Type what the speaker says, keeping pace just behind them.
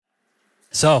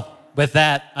So, with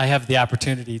that, I have the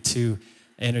opportunity to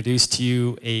introduce to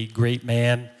you a great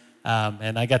man,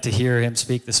 and I got to hear him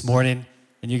speak this morning,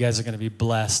 and you guys are going to be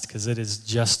blessed because it is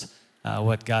just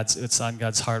it's on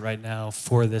God's heart right now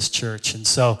for this church. And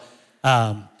so,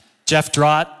 Jeff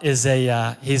Drott is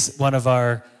he's one of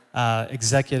our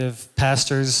executive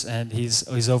pastors, and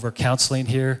he's over counseling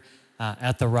here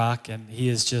at the Rock, and he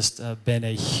has just been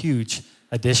a huge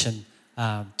addition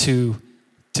to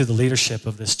the leadership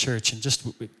of this church and just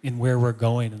in where we're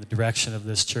going in the direction of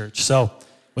this church. So,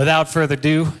 without further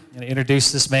ado, I'm going to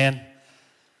introduce this man,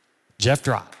 Jeff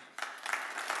Drott.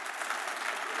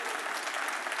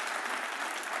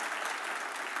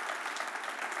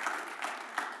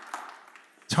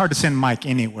 It's hard to send Mike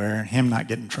anywhere and him not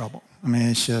get in trouble. I mean,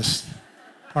 it's just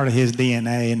part of his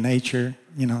DNA and nature.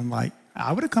 You know, like,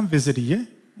 I would have come visited you.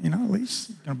 You know, at least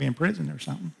you're going to be in prison or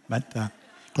something. But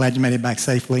glad you made it back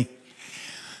safely.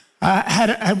 I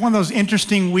had one of those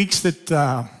interesting weeks that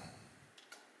I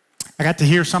got to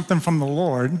hear something from the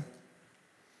Lord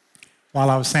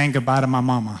while I was saying goodbye to my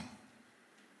mama.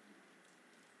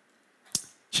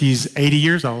 She's 80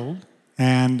 years old,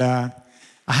 and I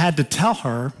had to tell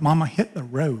her, Mama, hit the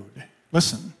road.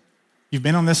 Listen, you've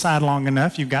been on this side long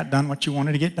enough. You've got done what you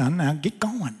wanted to get done. Now get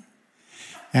going.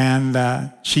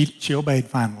 And she obeyed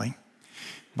finally.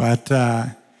 But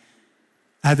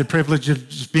I had the privilege of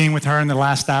just being with her in the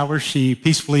last hour. She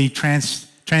peacefully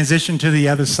transitioned to the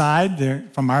other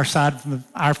side. From our side, from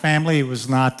our family, it was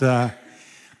not,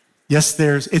 yes,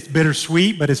 it's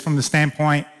bittersweet, but it's from the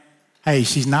standpoint, hey,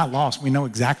 she's not lost. We know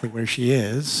exactly where she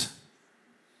is.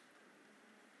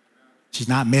 She's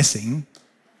not missing.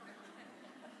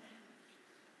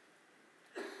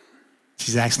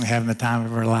 She's actually having the time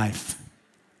of her life.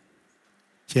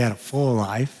 She had a full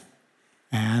life.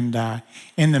 And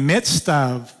in the midst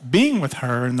of being with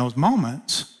her in those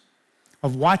moments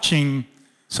of watching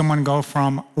someone go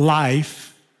from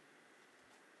life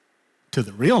to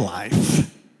the real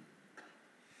life,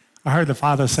 I heard the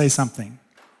Father say something.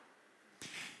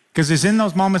 Because it's in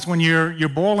those moments when you're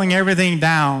boiling everything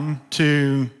down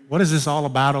to, what is this all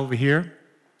about over here?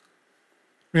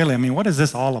 Really, I mean, what is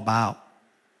this all about?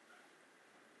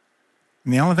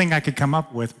 And the only thing I could come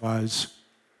up with was,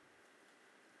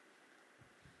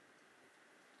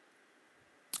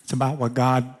 it's about what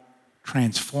God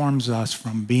transforms us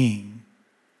from being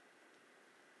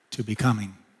to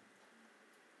becoming.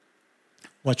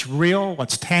 What's real,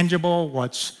 what's tangible,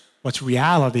 what's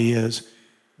reality is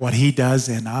what He does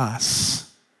in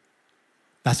us.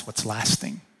 That's what's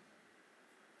lasting.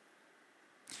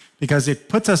 Because it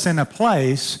puts us in a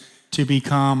place to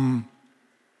become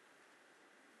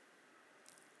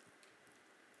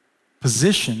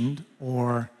positioned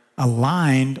or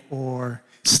aligned or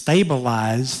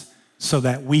stabilized so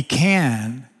that we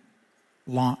can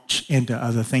launch into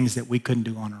other things that we couldn't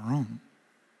do on our own.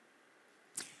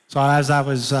 So as I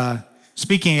was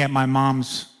speaking at my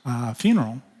mom's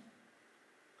funeral,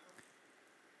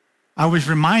 I was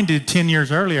reminded 10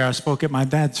 years earlier I spoke at my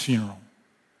dad's funeral.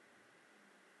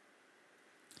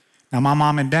 Now, my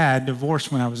mom and dad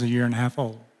divorced when I was 1.5 years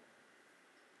old.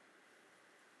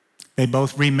 They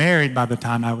both remarried by the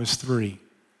time I was 3.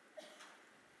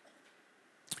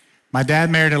 My dad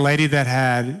married a lady that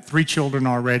had 3 children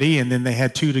already, and then they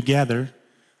had 2 together.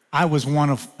 I was one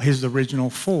of his original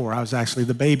 4. I was actually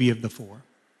the baby of the 4.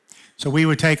 So we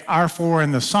would take our 4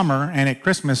 in the summer and at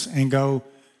Christmas and go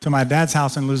to my dad's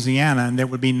house in Louisiana, and there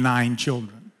would be 9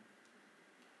 children.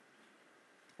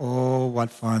 Oh,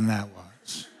 what fun that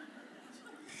was.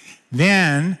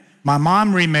 Then my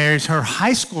mom remarries her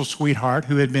high school sweetheart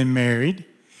who had been married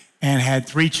and had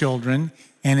 3 children.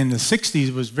 And in the 60s,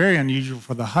 it was very unusual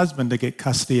for the husband to get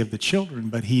custody of the children,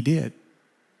 but he did.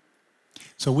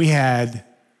 So we had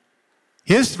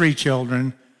his 3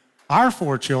 children, our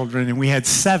 4 children, and we had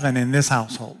 7 in this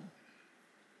household.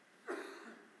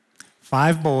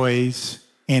 5 boys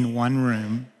in 1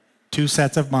 room, 2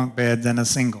 sets of bunk beds, and a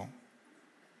single.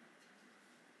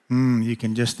 You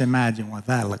can just imagine what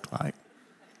that looked like.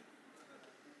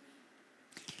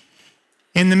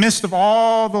 In the midst of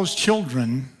all those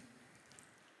children,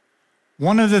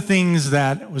 one of the things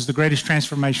that was the greatest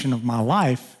transformation of my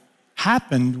life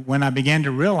happened when I began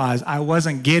to realize I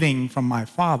wasn't getting from my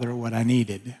father what I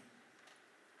needed.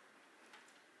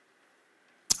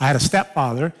 I had a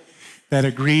stepfather that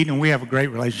agreed, and we have a great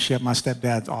relationship. My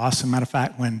stepdad's awesome. Matter of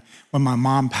fact, when my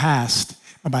mom passed,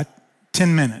 about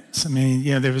 10 minutes, I mean,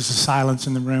 there was a silence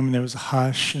in the room, and there was a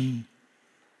hush, and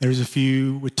there was a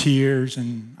few with tears,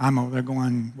 and I'm over there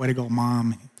going, way to go,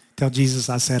 Mom. Tell Jesus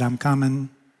I said I'm coming.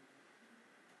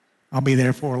 I'll be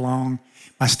there for long.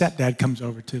 My stepdad comes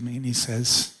over to me, and he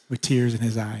says, with tears in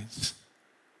his eyes,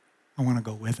 I want to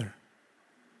go with her.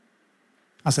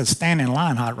 I said, stand in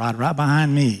line, Hot Rod, right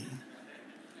behind me.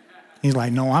 He's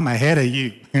like, no, I'm ahead of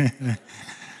you.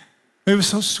 It was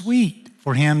so sweet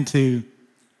for him to,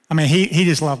 he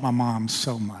just loved my mom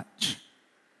so much.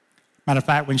 Matter of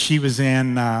fact, when she was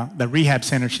in the rehab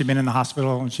center, she'd been in the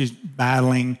hospital and she's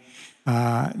battling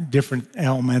different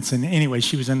ailments. And anyway,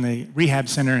 she was in the rehab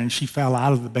center and she fell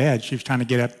out of the bed. She was trying to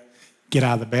get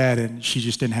out of the bed, and she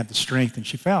just didn't have the strength, and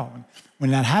she fell. And when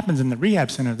that happens in the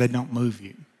rehab center, they don't move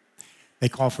you. They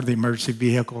call for the emergency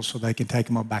vehicle so they can take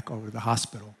them back over to the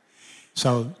hospital.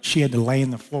 So she had to lay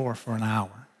on the floor for an hour.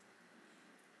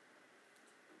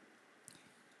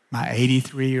 My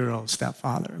 83-year-old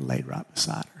stepfather laid right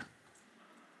beside her.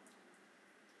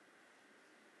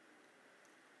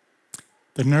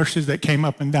 The nurses that came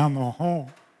up and down the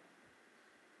hall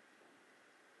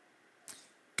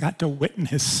got to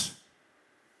witness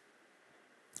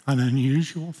an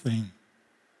unusual thing.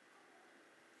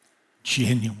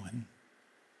 Genuine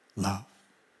love.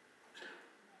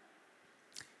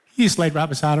 He just laid right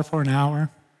beside her for an hour,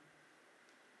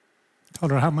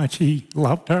 told her how much he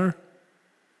loved her.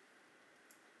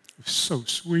 It was so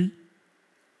sweet.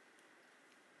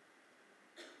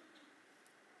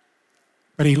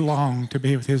 But he longed to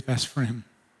be with his best friend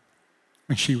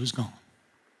when she was gone.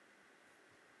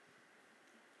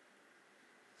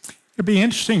 It'd be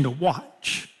interesting to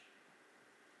watch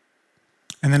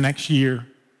in the next year,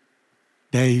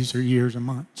 days or years or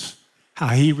months, how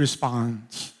he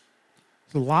responds.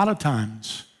 A lot of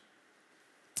times,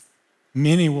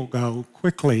 many will go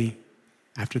quickly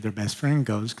after their best friend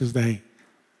goes because they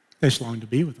just long to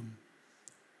be with them.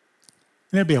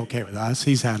 And it'll be okay with us.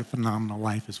 He's had a phenomenal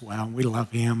life as well. We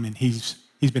love him, and he's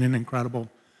been an incredible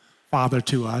father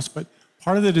to us. But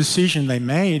part of the decision they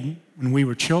made when we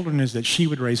were children is that she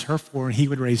would raise her 4 and he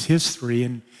would raise his 3,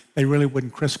 and they really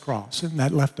wouldn't crisscross. And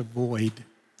that left a void.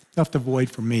 Left a void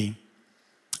for me.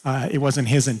 It wasn't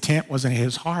his intent, wasn't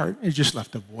his heart. It just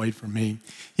left a void for me.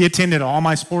 He attended all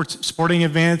my sporting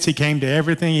events. He came to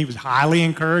everything. He was highly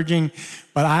encouraging.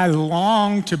 But I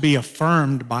longed to be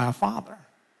affirmed by a father.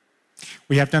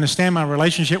 We have to understand my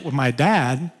relationship with my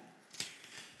dad.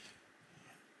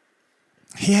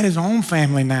 He had his own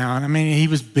family now. And he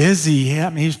was busy.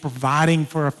 He was providing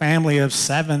for a family of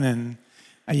 7. And,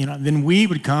 then we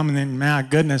would come, and then, my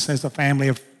goodness, there's a family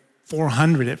of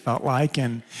 400, it felt like.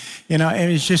 And, it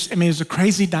was just, it was a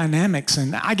crazy dynamics.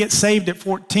 And I get saved at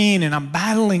 14, and I'm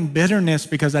battling bitterness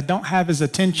because I don't have his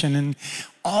attention. And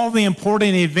all the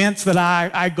important events that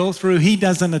I go through, he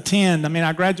doesn't attend.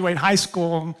 I graduate high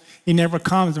school, he never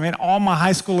comes. All my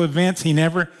high school events, he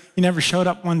never showed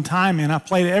up one time. And I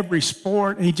played every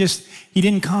sport, and he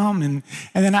didn't come. And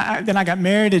then I got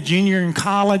married a junior in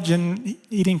college, and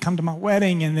he didn't come to my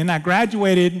wedding. And then I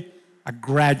graduated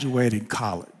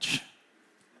college.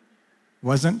 It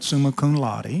wasn't summa cum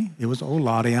laude. It was oh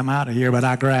laude, I'm out of here, but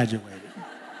I graduated.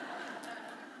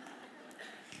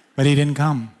 But he didn't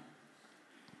come.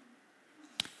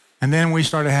 And then we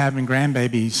started having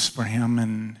grandbabies for him,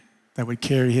 and that would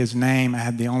carry his name. I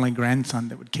had the only grandson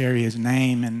that would carry his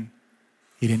name, and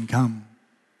he didn't come.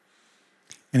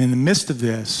 And in the midst of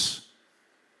this,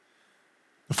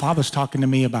 the Father's talking to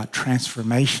me about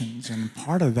transformations, and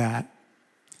part of that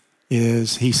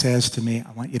is he says to me,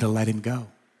 I want you to let him go.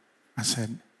 I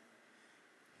said,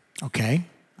 okay,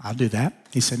 I'll do that.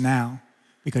 He said, now,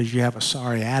 because you have a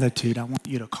sorry attitude, I want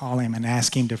you to call him and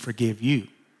ask him to forgive you.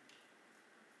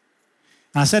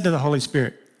 And I said to the Holy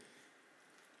Spirit,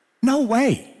 no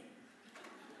way.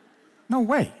 No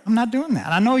way. I'm not doing that.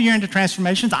 I know you're into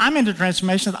transformations. I'm into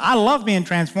transformations. I love being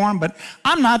transformed, but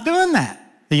I'm not doing that.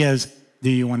 He goes, do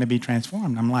you want to be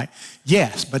transformed? I'm like,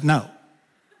 yes, but no.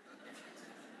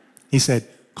 He said,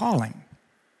 call him.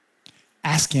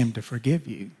 Ask him to forgive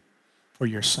you for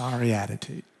your sorry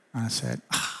attitude. And I said,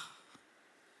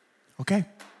 okay.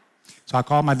 So I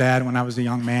called my dad when I was a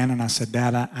young man, and I said,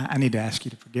 Dad, I need to ask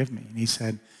you to forgive me. And he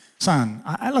said, son,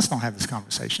 let's not have this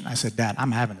conversation. I said, Dad,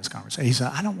 I'm having this conversation. He said,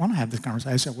 I don't want to have this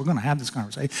conversation. I said, we're going to have this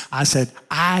conversation. I said,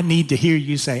 I need to hear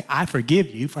you say, I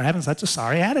forgive you for having such a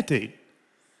sorry attitude.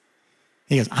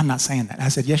 He goes, I'm not saying that. I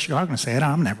said, yes, you are going to say it.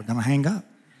 I'm never going to hang up.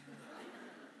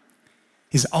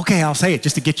 He said, okay, I'll say it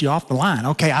just to get you off the line.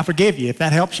 Okay, I forgive you if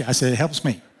that helps you. I said, it helps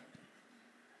me.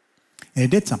 And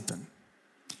it did something.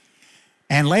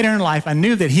 And later in life, I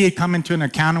knew that he had come into an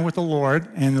encounter with the Lord,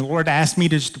 and the Lord asked me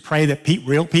to pray that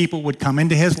real people would come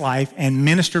into his life and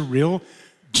minister real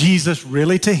Jesus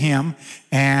really to him.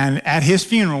 And at his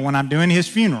funeral, when I'm doing his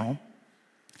funeral,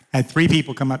 I had 3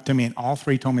 people come up to me, and all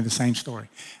 3 told me the same story.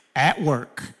 At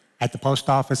work, at the post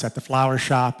office, at the flower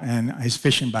shop, and his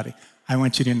fishing buddy. I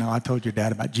want you to know I told your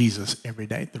dad about Jesus every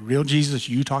day. The real Jesus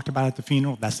you talked about at the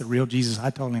funeral, that's the real Jesus I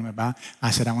told him about.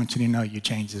 I said, I want you to know you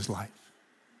changed his life.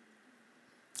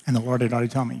 And the Lord had already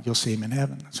told me, you'll see him in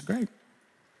heaven. I said, great.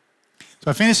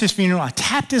 So I finished his funeral. I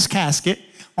tapped his casket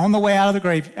on the way out of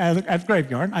the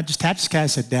graveyard. I just tapped his casket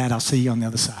and said, Dad, I'll see you on the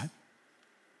other side.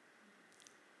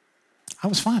 I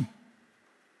was fine.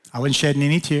 I wasn't shedding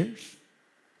any tears.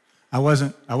 I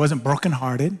wasn't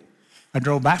brokenhearted. I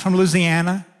drove back from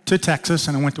Louisiana to Texas,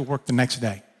 and I went to work the next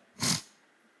day.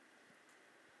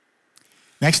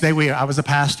 Next day, I was a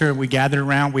pastor, and we gathered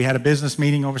around. We had a business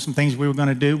meeting over some things we were going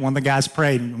to do. One of the guys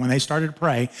prayed, and when they started to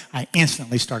pray, I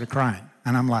instantly started crying.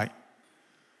 And I'm like,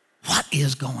 what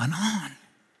is going on?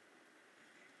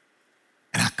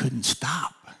 And I couldn't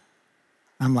stop.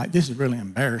 I'm like, this is really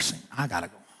embarrassing. I got to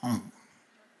go home.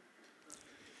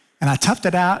 And I toughed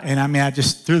it out, and I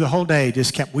just, through the whole day,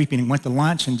 just kept weeping and went to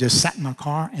lunch and just sat in my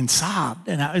car and sobbed.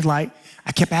 And I was like,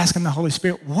 I kept asking the Holy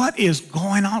Spirit, what is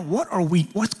going on? What are we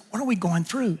going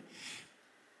through?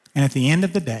 And at the end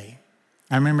of the day,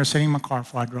 I remember sitting in my car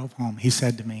before I drove home. He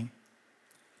said to me,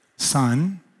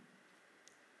 son,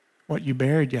 what you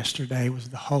buried yesterday was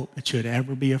the hope that you'd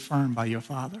ever be affirmed by your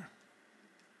father.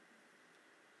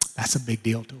 That's a big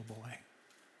deal to a boy.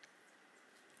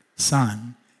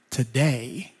 Son,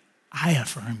 today, I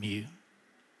affirm you,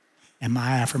 and my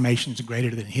affirmation is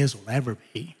greater than his will ever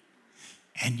be,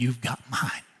 and you've got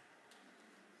mine.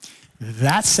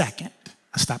 That second,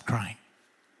 I stopped crying.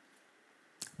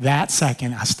 That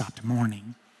second, I stopped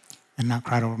mourning and not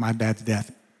cried over my dad's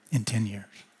death in 10 years.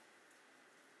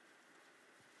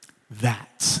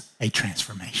 That's a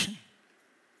transformation.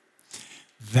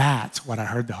 That's what I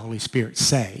heard the Holy Spirit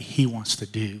say he wants to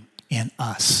do in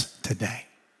us today.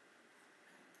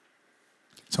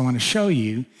 So I want to show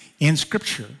you in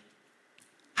Scripture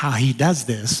how he does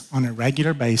this on a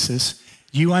regular basis.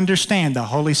 You understand the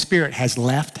Holy Spirit has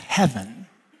left heaven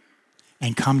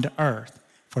and come to earth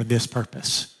for this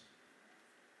purpose.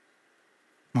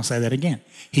 I'm going to say that again.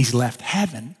 He's left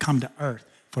heaven, come to earth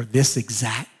for this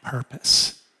exact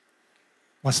purpose.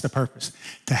 What's the purpose?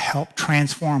 To help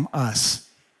transform us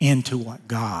into what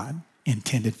God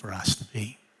intended for us to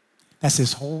be. That's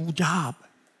his whole job.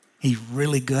 He's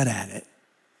really good at it.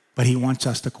 But he wants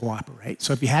us to cooperate.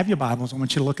 So if you have your Bibles, I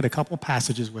want you to look at a couple of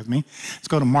passages with me. Let's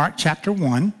go to Mark chapter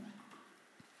 1.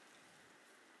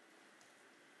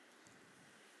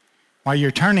 While you're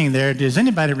turning there, does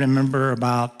anybody remember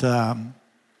about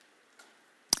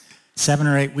 7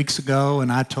 or 8 weeks ago,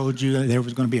 and I told you that there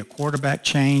was going to be a quarterback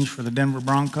change for the Denver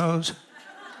Broncos?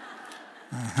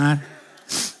 I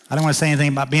don't want to say anything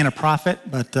about being a prophet,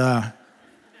 but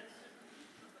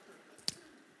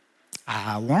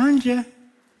I warned you.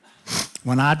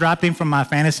 When I dropped him from my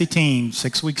fantasy team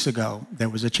 6 weeks ago, there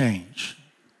was a change.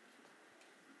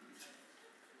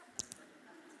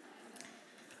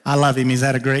 I love him. He's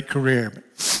had a great career. But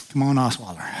come on,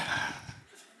 Osweiler.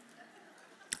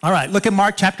 All right, look at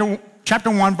Mark chapter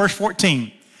 1, verse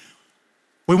 14.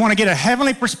 We want to get a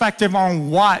heavenly perspective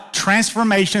on what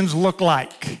transformations look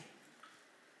like.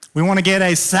 We want to get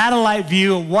a satellite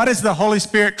view of what is the Holy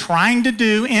Spirit trying to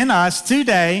do in us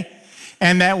today,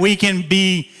 and that we can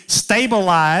be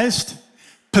stabilized,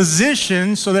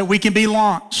 positioned so that we can be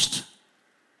launched.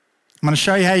 I'm going to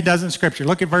show you how he does it in Scripture.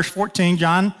 Look at verse 14,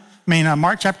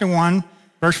 Mark chapter 1,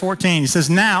 verse 14. He says,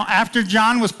 now, after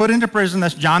John was put into prison,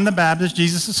 that's John the Baptist,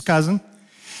 Jesus' cousin,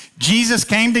 Jesus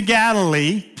came to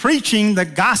Galilee preaching the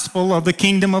gospel of the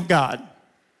kingdom of God.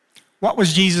 What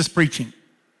was Jesus preaching?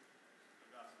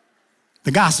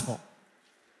 The gospel.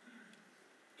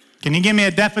 Can you give me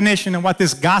a definition of what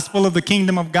this gospel of the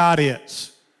kingdom of God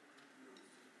is?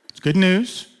 It's good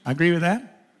news. I agree with that.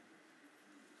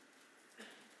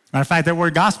 Matter of fact, that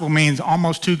word gospel means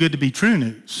almost too good to be true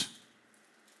news.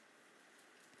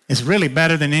 It's really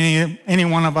better than any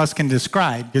one of us can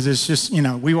describe, because it's just,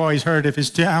 we've always heard if it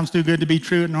sounds too good to be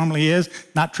true, it normally is.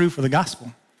 Not true for the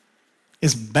gospel.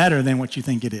 It's better than what you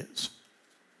think it is.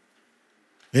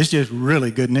 It's just really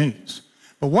good news.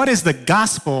 But what is the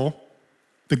gospel?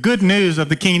 The good news of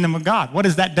the kingdom of God. What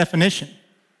is that definition?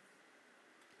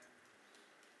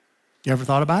 You ever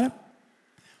thought about it?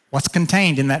 What's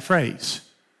contained in that phrase?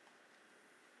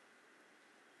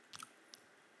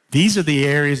 These are the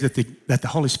areas that the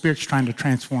Holy Spirit's trying to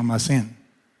transform us in.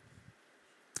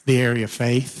 The area of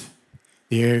faith,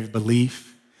 the area of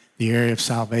belief, the area of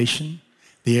salvation,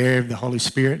 the area of the Holy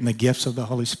Spirit and the gifts of the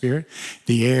Holy Spirit,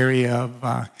 the area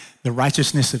of the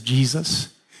righteousness of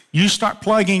Jesus. You start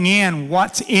plugging in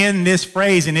what's in this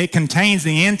phrase, and it contains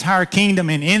the entire kingdom,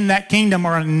 and in that kingdom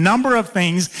are a number of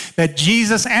things that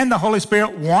Jesus and the Holy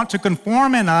Spirit want to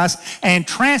conform in us and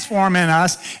transform in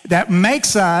us that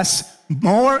makes us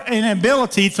more an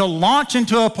ability to launch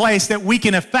into a place that we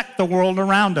can affect the world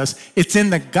around us. It's in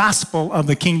the gospel of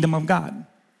the kingdom of God.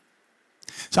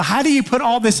 So how do you put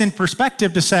all this in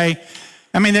perspective to say,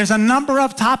 there's a number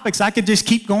of topics. I could just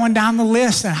keep going down the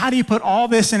list. And how do you put all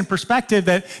this in perspective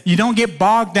that you don't get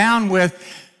bogged down with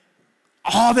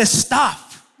all this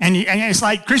stuff? And it's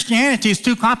like Christianity is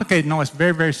too complicated. No, it's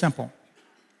very, very simple.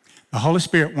 The Holy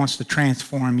Spirit wants to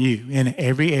transform you in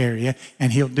every area,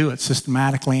 and he'll do it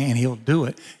systematically, and he'll do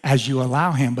it as you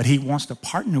allow him. But he wants to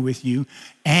partner with you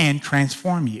and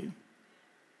transform you.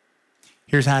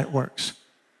 Here's how it works.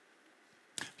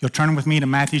 You'll turn with me to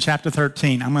Matthew chapter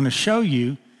 13. I'm going to show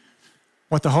you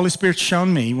what the Holy Spirit's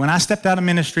shown me. When I stepped out of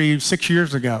ministry 6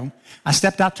 years ago, I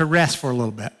stepped out to rest for a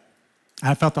little bit.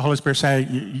 I felt the Holy Spirit say,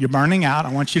 you're burning out.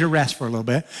 I want you to rest for a little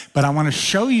bit, but I want to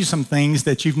show you some things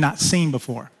that you've not seen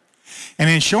before. And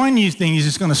in showing you things,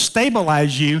 it's going to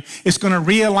stabilize you. It's going to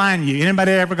realign you.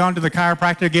 Anybody ever gone to the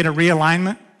chiropractor to get a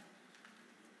realignment?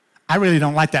 I really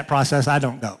don't like that process. I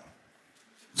don't go.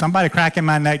 Somebody cracking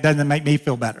my neck doesn't make me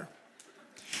feel better.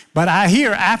 But I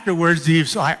hear afterwards,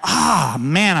 he's like,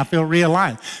 man, I feel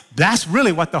realigned. That's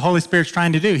really what the Holy Spirit's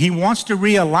trying to do. He wants to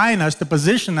realign us, to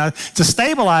position us, to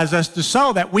stabilize us,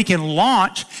 so that we can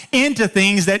launch into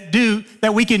things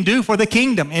that we can do for the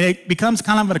kingdom. And it becomes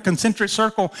kind of a concentric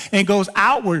circle, and it goes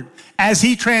outward. As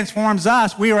he transforms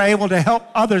us, we are able to help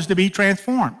others to be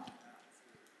transformed.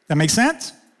 That make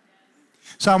sense?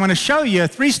 So I'm going to show you a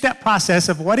 3-step process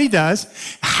of what he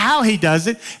does, how he does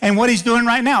it, and what he's doing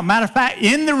right now. Matter of fact,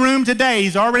 in the room today,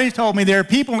 he's already told me there are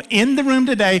people in the room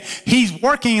today, he's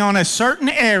working on a certain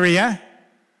area,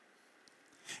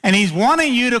 and he's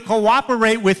wanting you to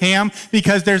cooperate with him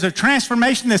because there's a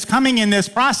transformation that's coming in this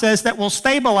process that will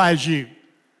stabilize you.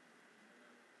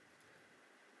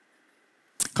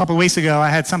 A couple of weeks ago, I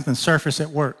had something surface at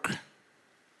work.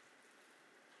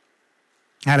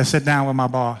 I had to sit down with my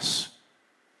boss.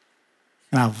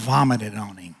 And I vomited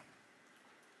on him.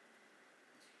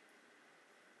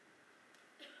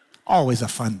 Always a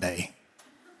fun day.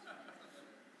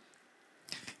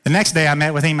 The next day I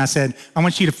met with him, I said, I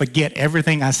want you to forget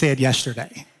everything I said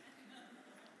yesterday.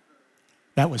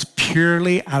 That was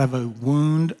purely out of a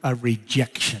wound of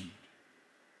rejection.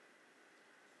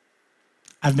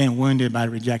 I've been wounded by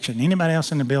rejection. Anybody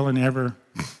else in the building ever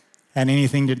had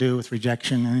anything to do with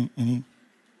rejection? Any?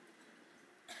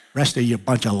 Rest of you a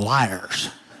bunch of liars.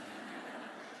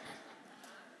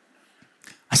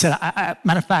 I said,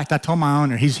 matter of fact, I told my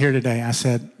owner, he's here today, I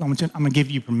said, I'm going to give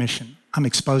you permission. I'm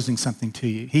exposing something to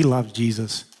you. He loves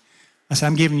Jesus. I said,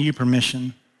 I'm giving you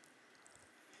permission.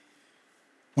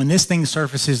 When this thing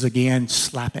surfaces again,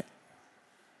 slap it.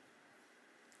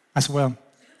 I said, well,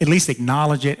 at least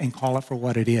acknowledge it and call it for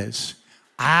what it is.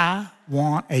 I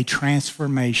want a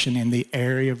transformation in the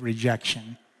area of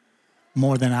rejection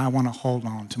more than I want to hold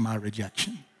on to my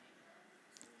rejection.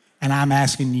 And I'm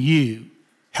asking you,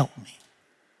 help me.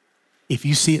 If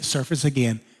you see it surface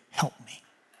again, help me.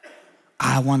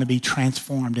 I want to be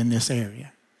transformed in this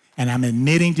area. And I'm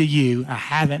admitting to you, I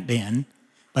haven't been,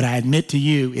 but I admit to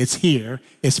you, it's here,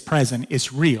 it's present,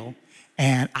 it's real,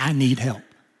 and I need help.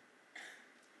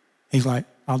 He's like,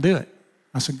 I'll do it.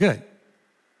 I said, good.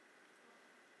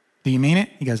 Do you mean it?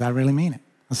 He goes, I really mean it.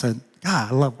 I said, God,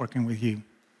 I love working with you.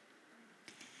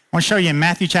 I want to show you in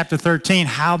Matthew chapter 13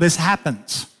 how this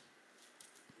happens.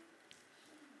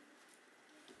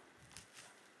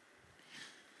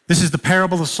 This is the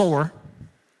parable of the sower.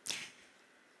 I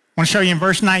want to show you in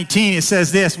verse 19, it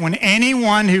says this, when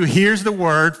anyone who hears the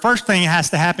word, first thing that has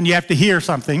to happen, you have to hear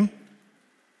something.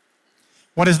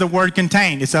 What does the word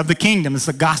contain? It's of the kingdom. It's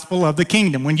the gospel of the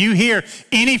kingdom. When you hear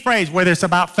any phrase, whether it's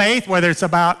about faith, whether it's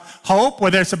about hope,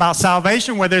 whether it's about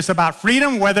salvation, whether it's about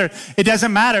freedom, whether it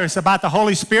doesn't matter, it's about the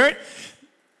Holy Spirit.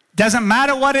 Doesn't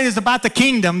matter what it is about the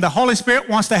kingdom, the Holy Spirit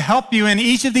wants to help you in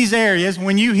each of these areas.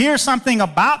 When you hear something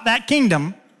about that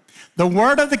kingdom, the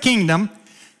word of the kingdom,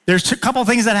 there's a couple of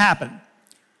things that happen.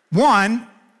 One,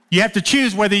 you have to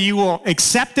choose whether you will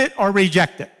accept it or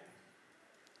reject it.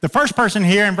 The first person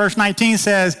here in verse 19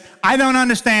 says, I don't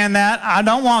understand that. I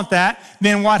don't want that.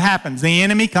 Then what happens? The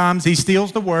enemy comes. He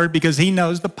steals the word because he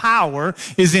knows the power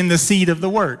is in the seed of the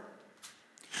word.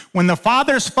 When the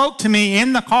Father spoke to me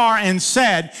in the car and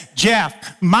said,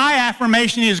 Jeff, my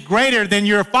affirmation is greater than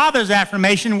your father's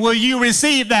affirmation. Will you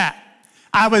receive that?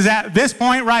 I was at this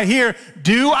point right here.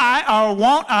 Do I or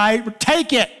won't I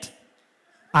take it?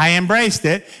 I embraced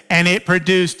it, and it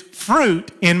produced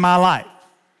fruit in my life.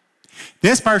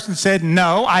 This person said,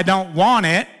 no, I don't want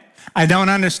it. I don't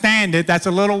understand it. That's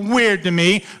a little weird to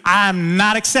me. I'm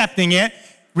not accepting it.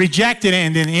 Rejected it,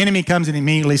 and then the enemy comes and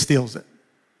immediately steals it.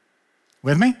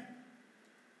 With me?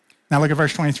 Now look at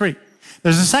verse 23.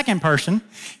 There's a second person.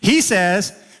 He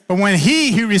says, but when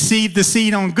he who received the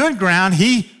seed on good ground,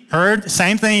 he heard,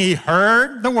 same thing, he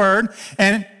heard the word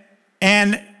and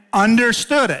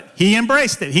understood it. He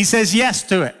embraced it. He says yes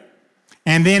to it.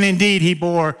 And then indeed he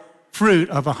bore fruit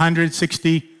of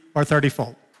 160 or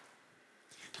 30-fold.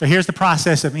 So here's the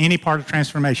process of any part of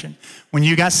transformation. When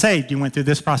you got saved, you went through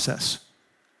this process.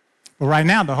 But right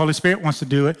now, the Holy Spirit wants to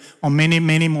do it on many,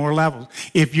 many more levels.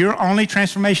 If your only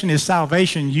transformation is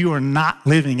salvation, you are not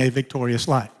living a victorious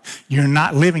life. You're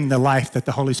not living the life that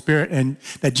the Holy Spirit and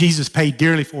that Jesus paid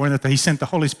dearly for and that he sent the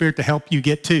Holy Spirit to help you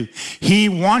get to. He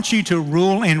wants you to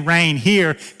rule and reign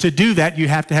here. To do that, you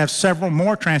have to have several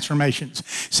more transformations.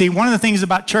 See, one of the things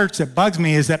about church that bugs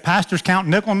me is that pastors count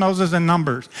nickel noses and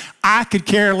numbers. I could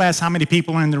care less how many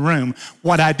people are in the room.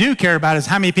 What I do care about is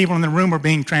how many people in the room are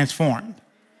being transformed.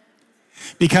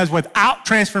 Because without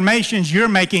transformations, you're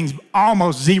making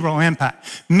almost zero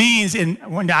impact. Means,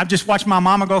 when I've just watched my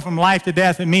mama go from life to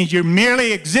death, it means you're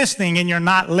merely existing and you're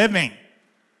not living.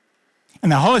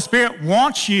 And the Holy Spirit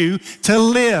wants you to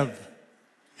live.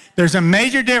 There's a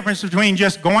major difference between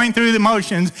just going through the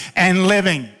motions and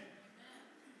living.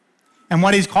 And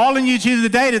what he's calling you to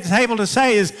today to the table to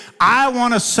say is, I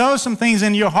want to sow some things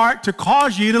in your heart to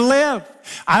cause you to live.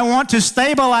 I want to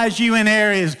stabilize you in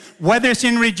areas, whether it's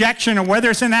in rejection or whether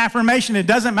it's in affirmation, it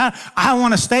doesn't matter. I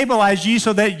want to stabilize you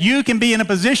so that you can be in a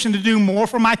position to do more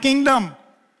for my kingdom.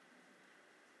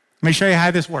 Let me show you how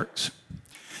this works.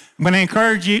 I'm going to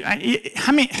encourage you. I'm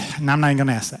not even going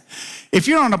to ask that. If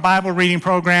you're on a Bible reading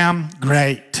program,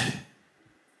 great.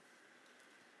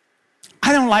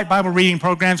 I don't like Bible reading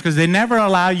programs because they never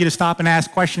allow you to stop and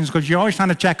ask questions because you're always trying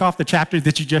to check off the chapter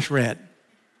that you just read.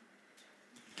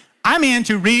 I'm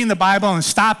into reading the Bible and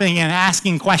stopping and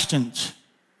asking questions.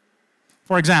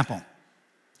 For example,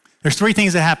 there's three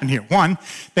things that happen here. One,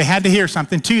 they had to hear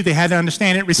something. Two, they had to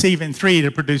understand it, receive it. And three, to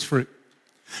produce fruit.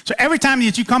 So every time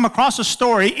that you come across a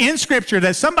story in Scripture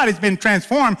that somebody's been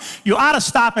transformed, you ought to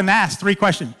stop and ask three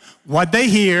questions. What they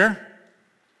hear,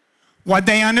 what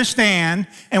they understand,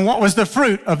 and what was the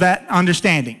fruit of that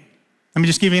understanding. Let me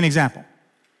just give you an example.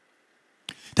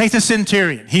 Take the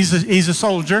centurion. He's a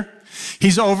soldier.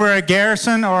 He's over a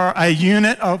garrison or a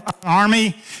unit of an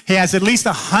army. He has at least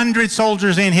 100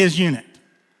 soldiers in his unit.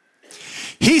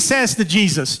 He says to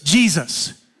Jesus,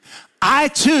 Jesus, I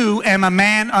too am a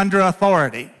man under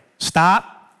authority.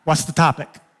 Stop. What's the topic?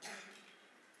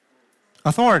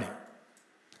 Authority.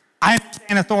 I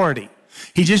understand authority.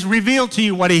 He just revealed to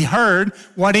you what he heard,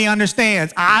 what he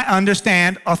understands. I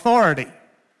understand authority.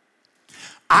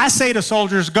 I say to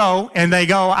soldiers, go, and they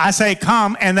go. I say,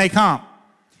 come, and they come.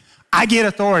 I get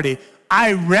authority.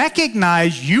 I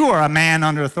recognize you are a man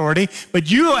under authority,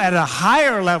 but you are at a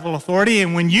higher level of authority,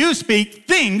 and when you speak,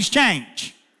 things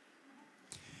change.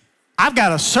 I've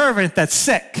got a servant that's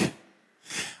sick.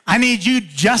 I need you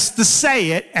just to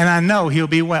say it, and I know he'll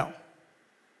be well.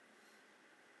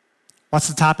 What's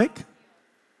the topic?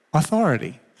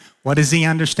 Authority. What does he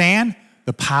understand?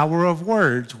 The power of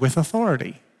words with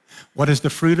authority. What is the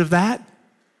fruit of that?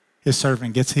 His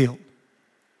servant gets healed.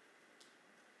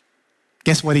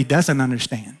 Guess what he doesn't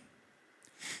understand?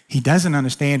 He doesn't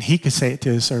understand he could say it to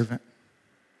his servant.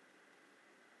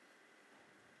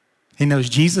 He knows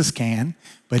Jesus can,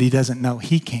 but he doesn't know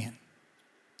he can.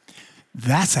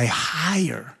 That's a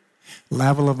higher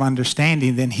level of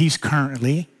understanding than he's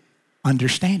currently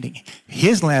understanding.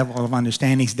 His level of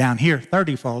understanding is down here,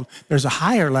 30-fold. There's a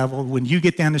higher level when you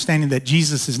get the understanding that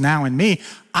Jesus is now in me.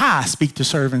 I speak to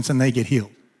servants and they get healed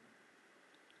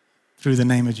through the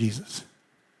name of Jesus.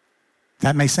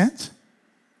 That makes sense?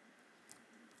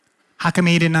 How come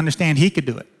he didn't understand he could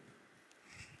do it?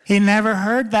 He never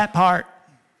heard that part.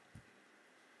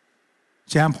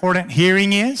 See how important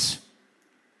hearing is?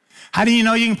 How do you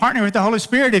know you can partner with the Holy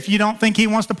Spirit if you don't think he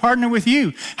wants to partner with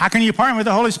you? How can you partner with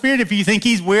the Holy Spirit if you think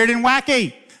he's weird and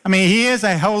wacky? I mean, he is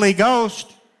a Holy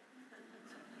Ghost.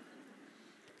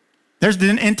 There's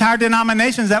entire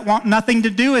denominations that want nothing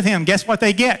to do with him. Guess what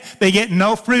they get? They get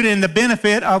no fruit in the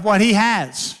benefit of what he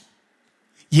has.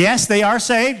 Yes, they are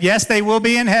saved. Yes, they will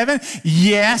be in heaven.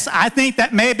 Yes, I think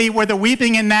that may be where the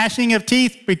weeping and gnashing of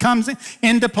teeth becomes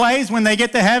into plays when they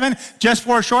get to heaven. Just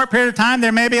for a short period of time,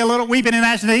 there may be a little weeping and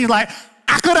gnashing of teeth like,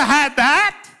 I could have had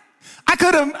that. I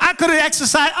could have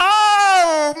exercised.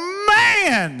 Oh,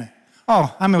 man.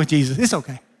 Oh, I'm with Jesus. It's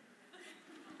okay.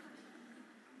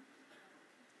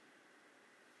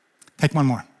 Take one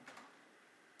more.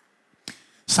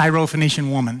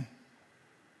 Syrophoenician woman.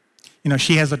 You know,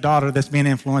 she has a daughter that's being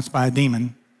influenced by a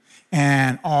demon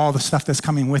and all the stuff that's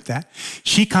coming with that.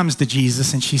 She comes to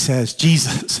Jesus and she says,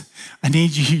 Jesus, I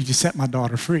need you to set my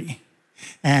daughter free.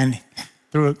 And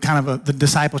through kind of the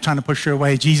disciple trying to push her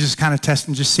away, Jesus kind of tests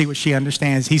and just see what she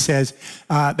understands. He says,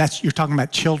 you're talking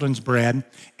about children's bread,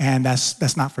 and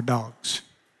that's not for dogs.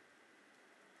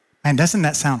 Man, doesn't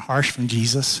that sound harsh from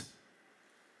Jesus?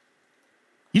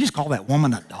 You just call that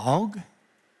woman a dog?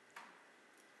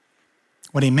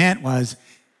 What he meant was,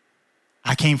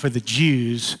 I came for the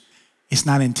Jews. It's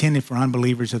not intended for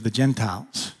unbelievers of the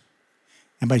Gentiles.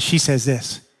 But she says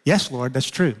this, yes, Lord, that's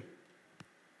true.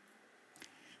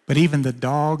 But even the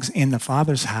dogs in the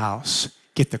Father's house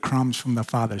get the crumbs from the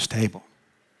Father's table.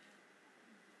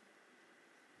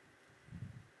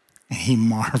 And he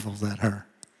marvels at her.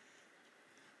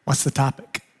 What's the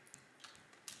topic?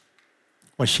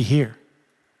 What's she hear?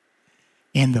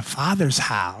 In the Father's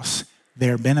house,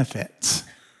 there are benefits.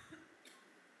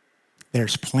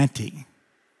 There's plenty.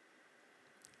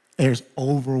 There's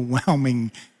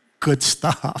overwhelming good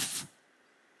stuff.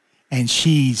 And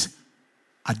she's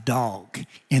a dog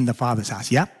in the Father's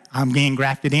house. Yep, I'm being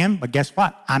grafted in, but guess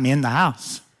what? I'm in the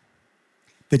house.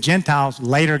 The Gentiles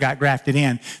later got grafted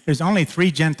in. There's only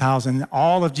 3 Gentiles in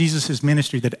all of Jesus'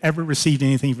 ministry that ever received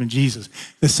anything from Jesus.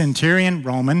 The centurion,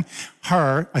 Roman,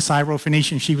 her, a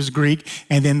Syrophoenician, she was Greek,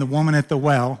 and then the woman at the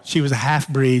well, she was a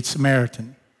half-breed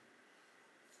Samaritan.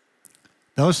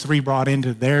 Those 3 brought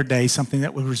into their day something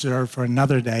that was reserved for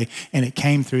another day, and it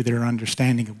came through their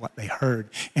understanding of what they heard,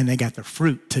 and they got the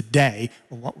fruit today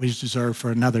of what was reserved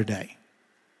for another day.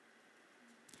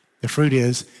 The fruit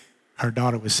is her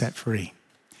daughter was set free.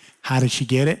 How did she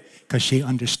get it? Because she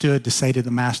understood to say to the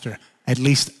master, at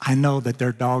least I know that there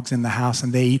are dogs in the house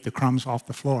and they eat the crumbs off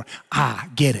the floor. I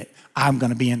get it. I'm going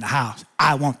to be in the house.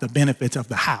 I want the benefits of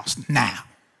the house now.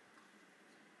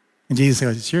 And Jesus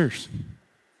says, it's yours.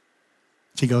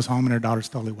 She goes home and her daughter's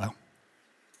totally well.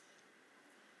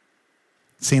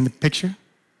 Seeing the picture?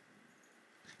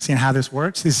 Seeing how this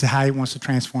works? This is how he wants to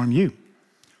transform you.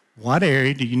 What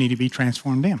area do you need to be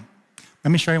transformed in? Let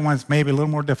me show you one that's maybe a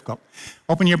little more difficult.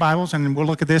 Open your Bibles and we'll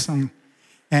look at this and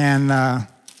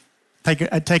take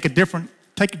a different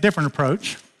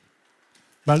approach.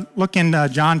 But look in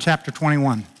John chapter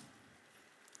 21.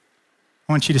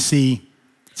 I want you to see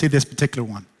this particular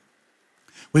one.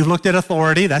 We've looked at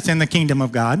authority. That's in the kingdom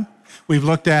of God. We've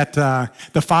looked at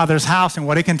the Father's house and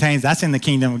what it contains. That's in the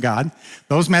kingdom of God.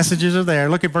 Those messages are there.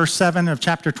 Look at verse 7 of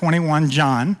chapter 21,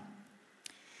 John.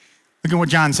 Look at what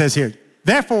John says here.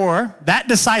 Therefore, that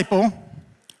disciple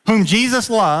whom Jesus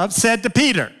loved said to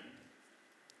Peter,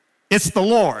 it's the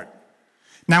Lord.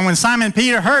 Now, when Simon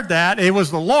Peter heard that it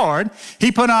was the Lord,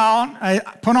 he put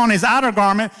on his outer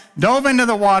garment, dove into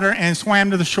the water, and swam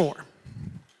to the shore.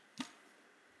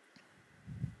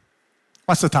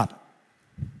 What's the topic?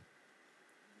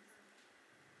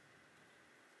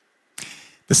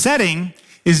 The setting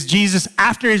is Jesus,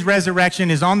 after his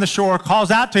resurrection, is on the shore, calls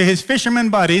out to his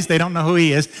fisherman buddies. They don't know who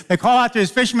he is. They call out to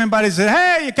his fisherman buddies and say,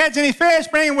 hey, you catch any fish?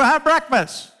 Bring them, we'll have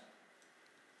breakfast.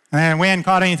 And we hadn't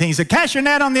caught anything. He said, cast your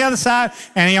net on the other side,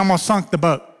 and he almost sunk the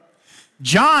boat.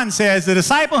 John says the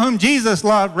disciple whom Jesus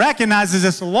loved recognizes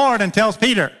it's the Lord and tells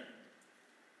Peter.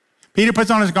 Peter puts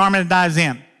on his garment and dives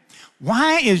in.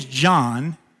 Why is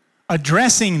John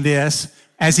addressing this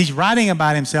as he's writing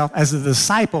about himself as a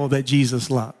disciple that Jesus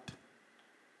loved?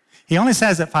 He only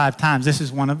says it 5 times. This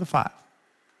is one of the 5.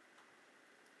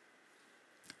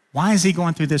 Why is he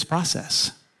going through this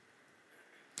process?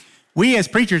 We as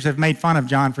preachers have made fun of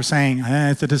John for saying,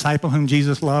 it's the disciple whom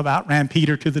Jesus loved outran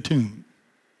Peter to the tomb.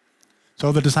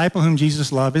 So the disciple whom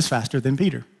Jesus loved is faster than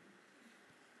Peter.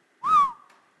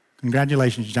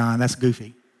 Congratulations, John. That's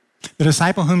goofy. The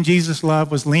disciple whom Jesus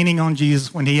loved was leaning on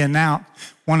Jesus when he announced,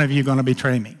 one of you is going to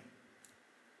betray me.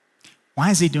 Why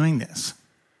is he doing this?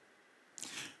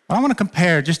 Well, I want to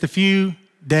compare just a few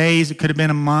days, it could have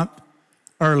been a month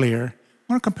earlier.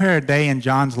 I want to compare a day in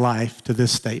John's life to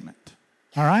this statement.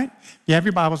 All right? If you have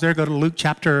your Bibles there, go to Luke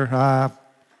chapter,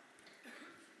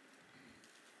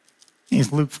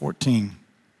 it's Luke 14.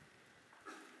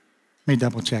 Let me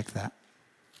double check that.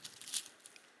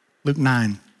 Luke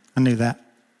 9, I knew that.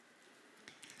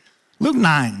 Luke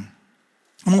 9,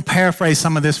 I'm going to paraphrase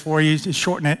some of this for you to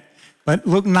shorten it. But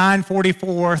Luke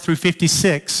 9:44 through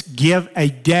 56 give a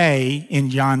day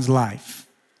in John's life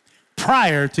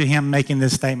prior to him making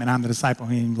this statement, I'm the disciple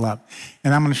whom he loved.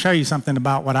 And I'm going to show you something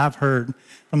about what I've heard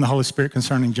from the Holy Spirit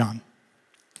concerning John.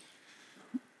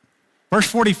 Verse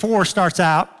 44 starts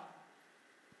out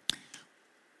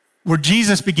where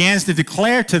Jesus begins to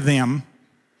declare to them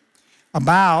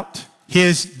about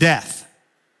his death.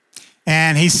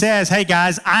 And he says, hey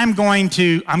guys, I'm going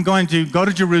to go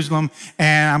to Jerusalem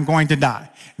and I'm going to die.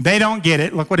 They don't get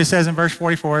it. Look what it says in verse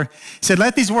 44. It said,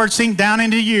 let these words sink down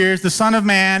into your ears. The Son of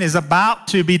Man is about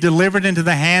to be delivered into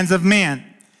the hands of men.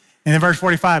 And in verse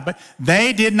 45, but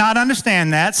they did not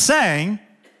understand that, saying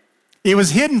it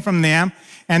was hidden from them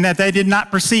and that they did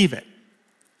not perceive it.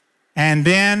 And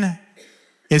then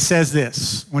it says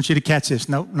this. I want you to catch this.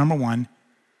 Note number one.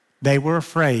 They were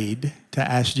afraid to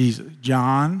ask Jesus.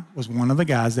 John was one of the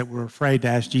guys that were afraid to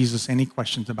ask Jesus any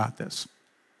questions about this.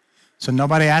 So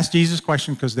nobody asked Jesus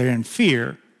questions because they're in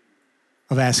fear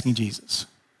of asking Jesus.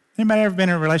 Anybody ever been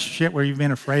in a relationship where you've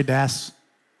been afraid to ask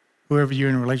whoever you're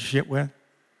in a relationship with?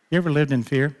 You ever lived in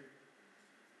fear?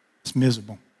 It's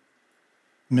miserable.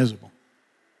 Miserable.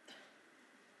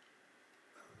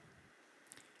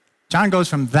 John goes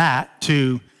from that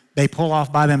to they pull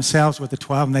off by themselves with the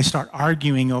 12 and they start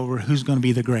arguing over who's going to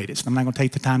be the greatest. I'm not going to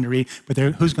take the time to read, but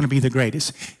who's going to be the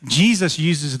greatest. Jesus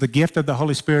uses the gift of the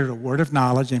Holy Spirit, a word of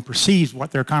knowledge, and perceives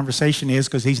what their conversation is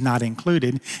because he's not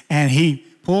included. And he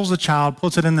pulls the child,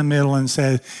 puts it in the middle and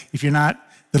says, if you're not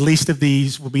the least of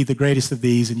these, will be the greatest of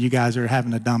these, and you guys are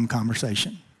having a dumb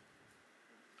conversation.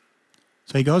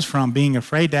 So he goes from being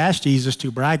afraid to ask Jesus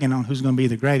to bragging on who's going to be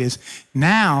the greatest.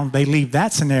 Now they leave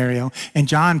that scenario, and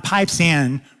John pipes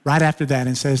in right after that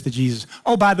and says to Jesus,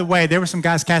 oh, by the way, there were some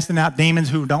guys casting out demons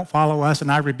who don't follow us,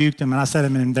 and I rebuked them, and I set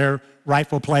them in their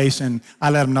rightful place, and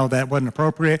I let them know that wasn't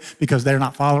appropriate because they're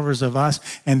not followers of us,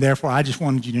 and therefore I just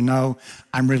wanted you to know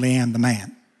I really am the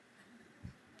man.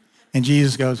 And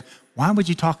Jesus goes, why would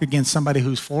you talk against somebody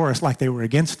who's for us like they were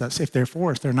against us? If they're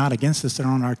for us, they're not against us, they're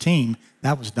on our team.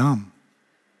 That was dumb.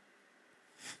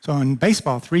 So in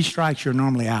baseball, 3 strikes, you're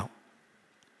normally out.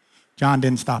 John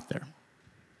didn't stop there.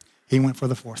 He went for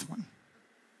the 4th one.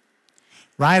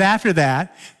 Right after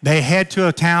that, they head to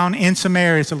a town in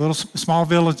Samaria. It's a little small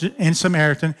village in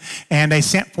Samaritan. And they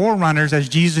sent 4 runners as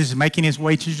Jesus is making his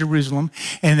way to Jerusalem.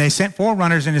 And they sent 4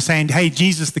 runners and they're saying, hey,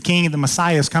 Jesus, the King of the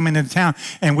Messiah, is coming into town.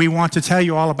 And we want to tell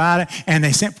you all about it. And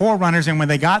they sent 4 runners. And when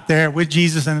they got there with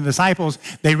Jesus and the disciples,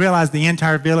 they realized the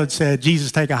entire village said,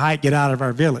 Jesus, take a hike, get out of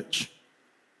our village.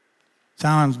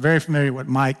 Sounds very familiar with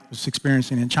what Mike was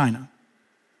experiencing in China.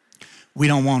 We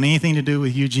don't want anything to do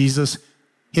with you, Jesus.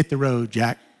 Hit the road,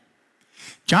 Jack.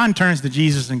 John turns to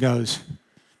Jesus and goes,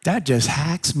 that just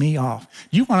hacks me off.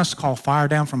 You want us to call fire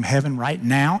down from heaven right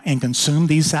now and consume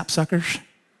these sapsuckers?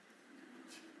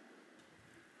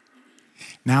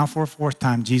 Now for a 4th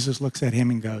time, Jesus looks at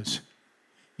him and goes,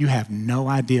 you have no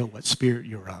idea what spirit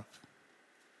you're of.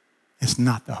 It's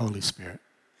not the Holy Spirit.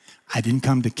 I didn't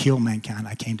come to kill mankind.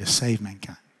 I came to save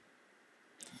mankind.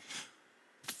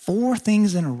 4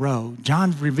 things in a row,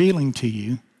 John's revealing to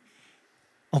you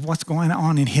of what's going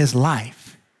on in his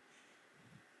life.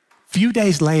 A few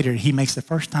days later, he makes the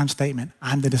first time statement,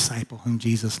 I'm the disciple whom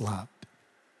Jesus loved.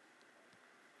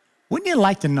 Wouldn't you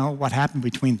like to know what happened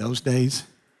between those days?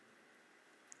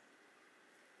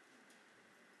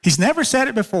 He's never said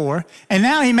it before, and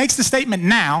now he makes the statement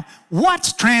now.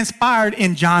 What's transpired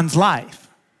in John's life?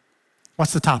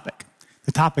 What's the topic?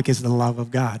 The topic is the love of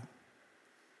God,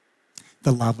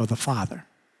 the love of the Father.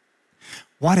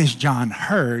 What has John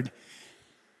heard?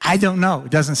 I don't know.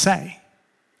 It doesn't say.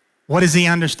 What does he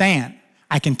understand?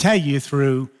 I can tell you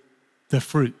through the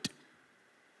fruit.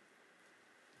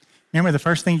 Remember the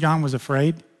first thing John was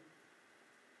afraid?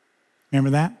 Remember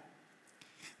that?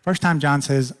 First time John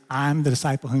says, I'm the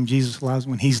disciple whom Jesus loves.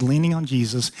 When he's leaning on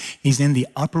Jesus, he's in the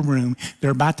upper room. They're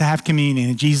about to have communion,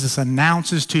 and Jesus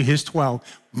announces to his 12,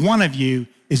 one of you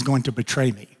is going to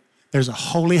betray me. There's a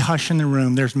holy hush in the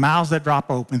room. There's mouths that drop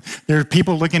open. There are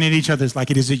people looking at each other. It's like,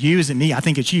 is it you? Is it me? I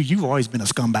think it's you. You've always been a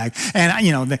scumbag.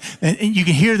 And, and you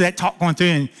can hear that talk going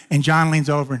through, and John leans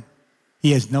over, and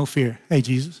he has no fear. Hey,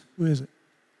 Jesus, who is it?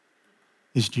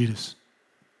 It's Judas.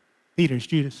 Peter, it's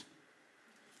Judas.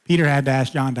 Peter had to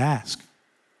ask John to ask.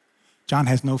 John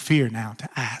has no fear now to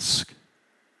ask.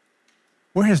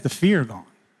 Where has the fear gone?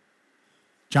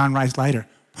 John writes later,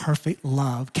 perfect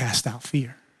love casts out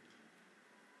fear.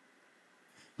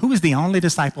 Who was the only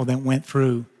disciple that went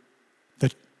through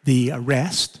the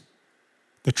arrest,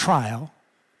 the trial,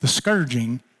 the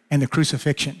scourging, and the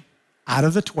crucifixion? Out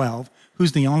of the 12,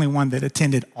 who's the only one that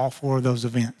attended all 4 of those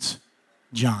events?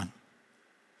 John.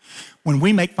 When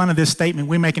we make fun of this statement,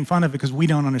 we're making fun of it because we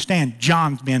don't understand.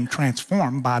 John's been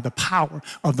transformed by the power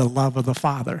of the love of the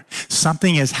Father.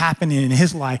 Something is happening in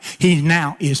his life. He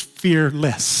now is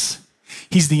fearless.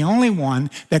 He's the only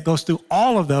one that goes through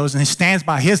all of those and he stands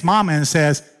by his mama and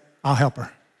says, I'll help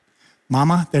her.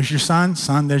 Mama, there's your son.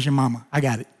 Son, there's your mama. I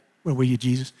got it. Where were you,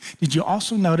 Jesus? Did you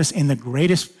also notice in the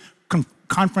greatest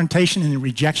confrontation and the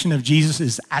rejection of Jesus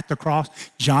is at the cross.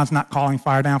 John's not calling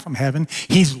fire down from heaven.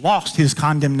 He's lost his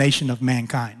condemnation of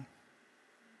mankind.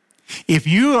 If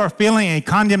you are feeling a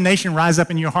condemnation rise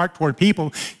up in your heart toward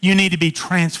people, you need to be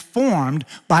transformed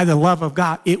by the love of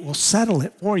God. It will settle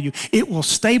it for you. It will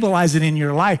stabilize it in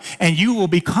your life, and you will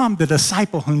become the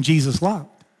disciple whom Jesus loved.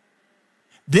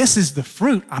 This is the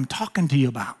fruit I'm talking to you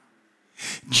about.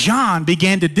 John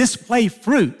began to display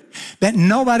fruit that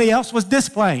nobody else was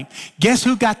displaying. Guess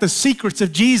who got the secrets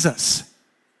of Jesus?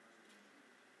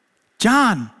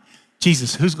 John.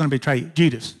 Jesus, who's going to betray you?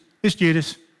 Judas. It's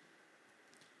Judas.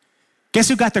 Guess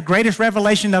who got the greatest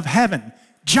revelation of heaven?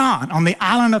 John, on the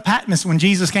island of Patmos when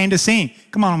Jesus came to see him.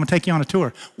 Come on, I'm going to take you on a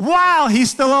tour. Wow,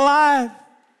 he's still alive.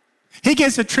 He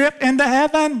gets a trip into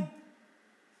heaven.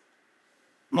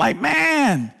 I'm like,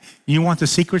 man, you want the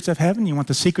secrets of heaven? You want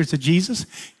the secrets of Jesus?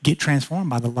 Get transformed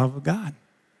by the love of God.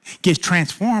 Get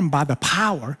transformed by the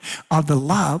power of the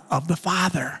love of the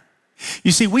Father.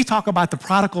 You see, we talk about the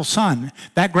prodigal son,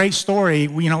 that great story,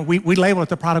 we label it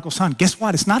the prodigal son. Guess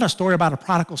what? It's not a story about a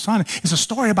prodigal son. It's a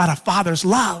story about a father's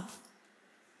love.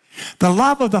 The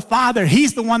love of the Father,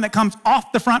 he's the one that comes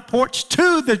off the front porch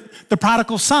to the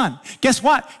prodigal son. Guess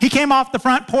what? He came off the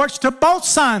front porch to both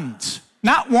sons.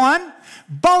 Not one.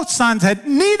 Both sons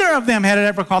neither of them had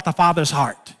ever caught the Father's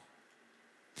heart.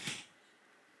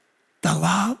 The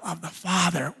love of the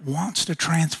Father wants to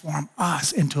transform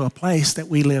us into a place that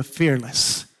we live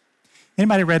fearless.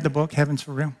 Anybody read the book, Heaven's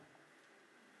for Real?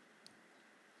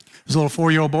 This little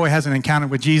 4-year-old boy has an encounter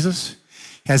with Jesus.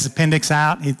 He has his appendix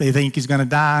out. They think he's going to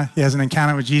die. He has an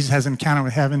encounter with Jesus, has an encounter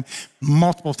with heaven.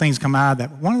 Multiple things come out of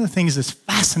that. But one of the things that's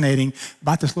fascinating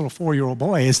about this little 4-year-old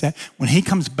boy is that when he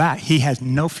comes back, he has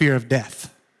no fear of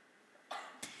death.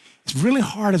 It's really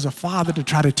hard as a father to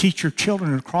try to teach your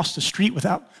children to cross the street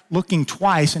without looking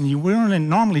twice, and you wouldn't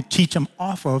normally teach them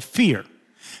off of fear.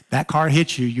 That car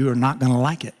hits you, you are not going to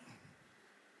like it.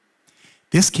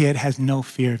 This kid has no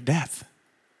fear of death.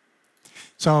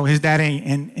 So his daddy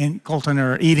and Colton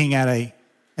are eating at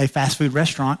a fast food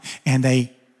restaurant, and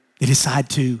they decide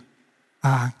to,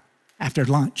 after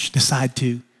lunch,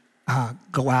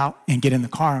 go out and get in the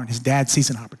car, and his dad sees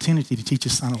an opportunity to teach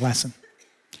his son a lesson.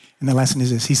 And the lesson is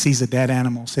this: he sees a dead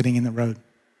animal sitting in the road.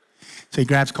 So he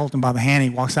grabs Colton by the hand, he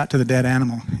walks out to the dead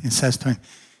animal and says to him,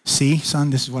 see, son,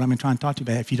 this is what I've been trying to talk to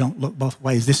you about. If you don't look both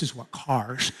ways, this is what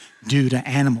cars do to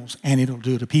animals, and it'll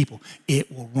do to people. It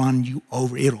will run you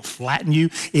over. It'll flatten you.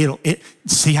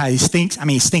 See how he stinks? I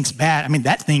mean, he stinks bad. I mean,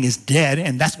 that thing is dead,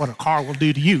 and that's what a car will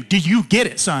do to you. Do you get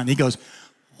it, son? He goes,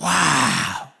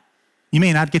 wow. You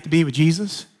mean I'd get to be with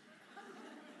Jesus?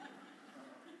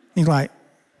 He's like,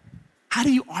 how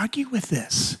do you argue with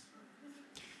this?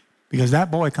 Because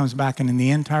that boy comes back, and in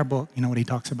the entire book, you know what he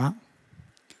talks about?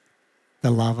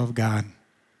 The love of God.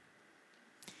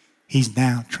 He's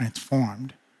now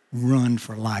transformed, run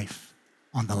for life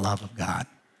on the love of God.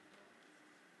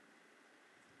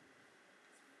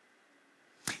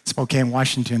 Spokane,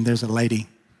 Washington, there's a lady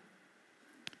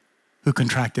who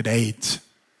contracted AIDS.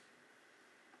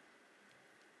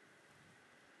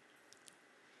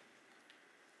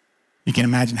 You can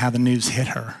imagine how the news hit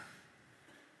her.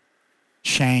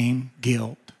 Shame,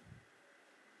 guilt,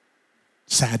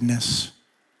 sadness,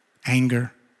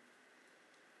 anger.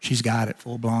 She's got it,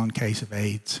 full-blown case of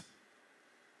AIDS.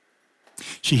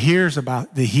 She hears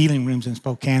about the healing rooms in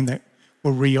Spokane that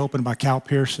were reopened by Cal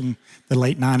Pearson the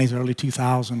late 90s, early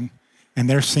 2000, and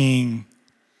they're seeing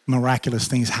miraculous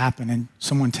things happen, and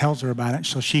someone tells her about it,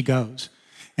 so she goes.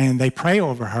 And they pray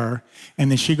over her, and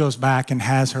then she goes back and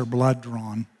has her blood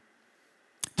drawn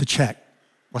to check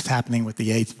what's happening with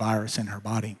the AIDS virus in her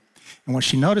body. And what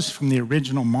she noticed from the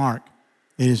original mark,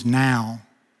 it is now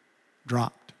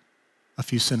dropped a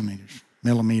few centimeters,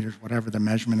 millimeters, whatever the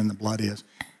measurement in the blood is.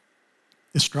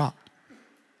 It's dropped.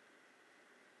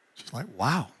 She's like,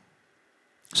 wow.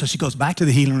 So she goes back to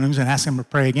the healing rooms and asks them to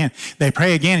pray again. They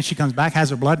pray again, and she comes back,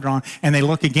 has her blood drawn, and they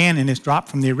look again, and it's dropped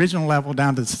from the original level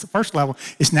down to the first level.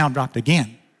 It's now dropped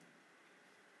again.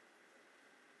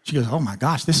 She goes, oh my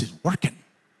gosh, this is working.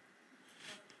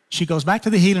 She goes back to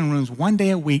the healing rooms one day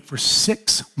a week for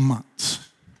 6 months.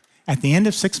 At the end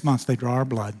of 6 months, they draw her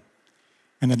blood.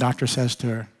 And the doctor says to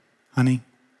her, honey,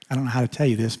 I don't know how to tell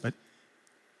you this, but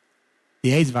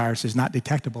the AIDS virus is not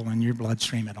detectable in your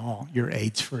bloodstream at all. You're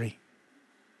AIDS-free.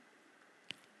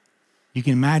 You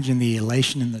can imagine the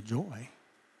elation and the joy.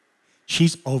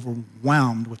 She's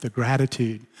overwhelmed with the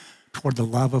gratitude toward the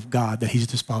love of God that he's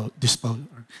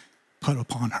put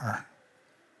upon her.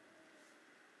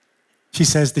 She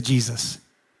says to Jesus,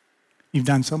 you've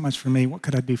done so much for me. What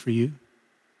could I do for you?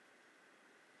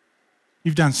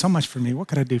 You've done so much for me. What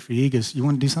could I do for you? He goes, you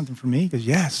want to do something for me? He goes,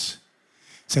 yes.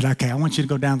 I said, okay, I want you to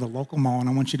go down to the local mall and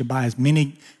I want you to buy as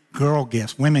many girl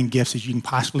gifts, women gifts as you can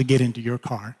possibly get into your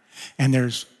car. And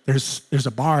there's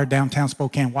a bar downtown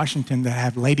Spokane, Washington that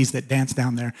have ladies that dance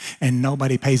down there and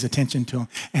nobody pays attention to them.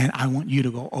 And I want you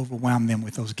to go overwhelm them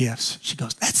with those gifts. She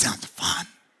goes, that sounds fun.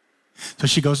 So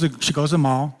she goes to the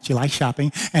mall. She likes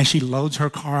shopping, and she loads her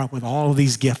car up with all of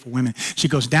these gifts for women. She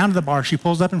goes down to the bar. She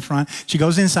pulls up in front. She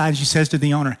goes inside, and she says to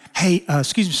the owner, hey,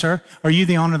 excuse me, sir, are you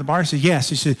the owner of the bar? He says, yes.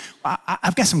 She said,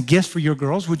 I've got some gifts for your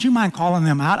girls. Would you mind calling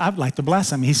them out? I'd like to bless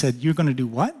them. He said, you're going to do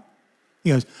what? He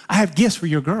goes, I have gifts for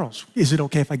your girls. Is it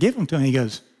okay if I give them to them? He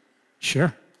goes,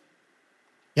 sure.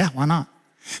 Yeah, why not?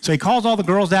 So he calls all the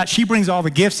girls out. She brings all the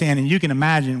gifts in, and you can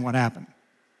imagine what happened.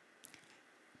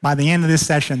 By the end of this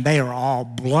session, they are all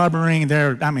blubbering.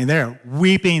 They're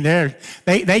weeping.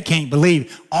 They can't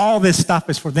believe all this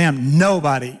stuff is for them.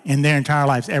 Nobody in their entire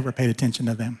lives ever paid attention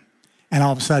to them. And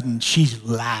all of a sudden, she's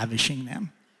lavishing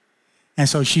them. And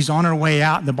so she's on her way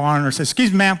out, and the bar owner says,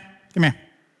 excuse me, ma'am, come here.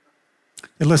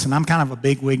 Hey, listen, I'm kind of a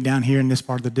big wig down here in this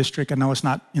part of the district. I know it's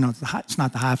not, it's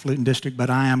not the highfalutin district,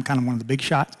 but I am kind of one of the big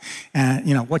shots. And,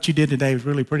 what you did today was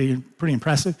really pretty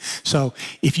impressive. So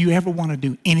if you ever want to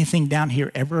do anything down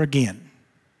here ever again,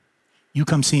 you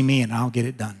come see me and I'll get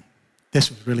it done. This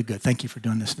was really good. Thank you for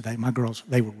doing this today. My girls,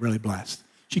 they were really blessed.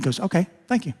 She goes, okay,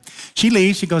 thank you. She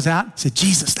leaves. She goes out and said,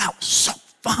 Jesus, that was so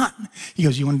fun. He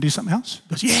goes, you want to do something else? He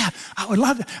goes, yeah, I would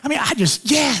love it.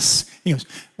 Yes. He goes,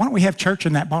 why don't we have church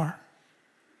in that bar?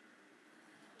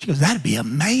 She goes, that'd be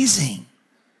amazing.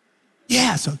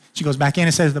 Yeah, so she goes back in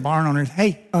and says to the bar owner,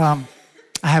 hey, I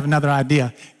have another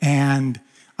idea, and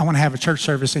I want to have a church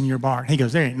service in your bar. He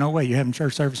goes, there ain't no way you're having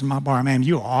church service in my bar. Man,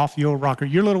 you're off, you're a rocker.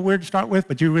 You're a little weird to start with,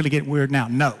 but you're really getting weird now.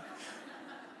 No.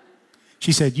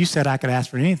 She said, you said I could ask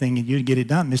for anything and you'd get it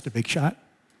done, Mr. Big Shot.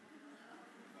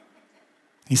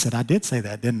 He said, I did say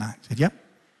that, didn't I? I said, yep.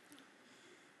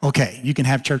 Okay, you can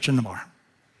have church in the bar.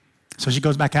 So she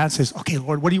goes back out and says, okay,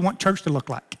 Lord, what do you want church to look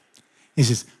like? He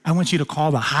says, I want you to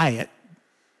call the Hyatt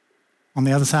on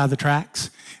the other side of the tracks,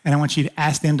 and I want you to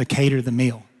ask them to cater the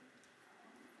meal.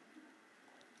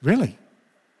 Really?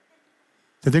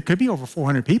 So there could be over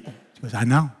 400 people. She goes, I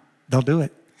know. They'll do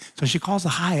it. So she calls the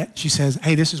Hyatt. She says,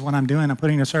 hey, this is what I'm doing. I'm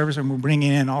putting a service, and we're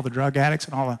bringing in all the drug addicts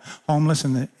and all the homeless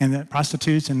and the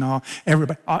prostitutes and all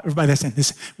everybody that's in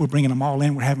this. We're bringing them all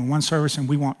in. We're having one service, and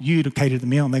we want you to cater the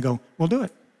meal. And they go, we'll do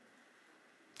it.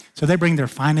 So they bring their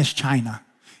finest china,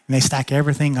 and they stack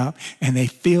everything up, and they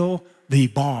fill the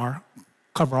bar,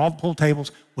 cover all the pool tables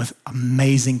with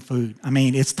amazing food.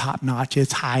 It's top-notch.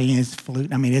 It's high-end. It's flute.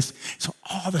 So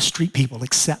all the street people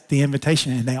accept the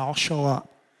invitation, and they all show up,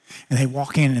 and they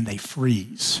walk in, and they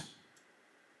freeze.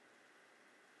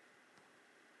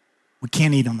 We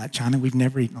can't eat on that china. We've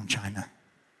never eaten on china.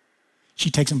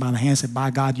 She takes him by the hand and said,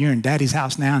 by God, you're in Daddy's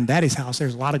house now. In Daddy's house,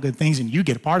 there's a lot of good things, and you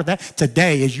get a part of that.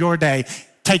 Today is your day.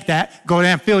 Take that, go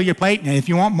down, fill your plate, and if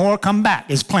you want more, come back.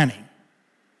 There's plenty.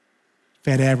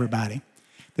 Fed everybody.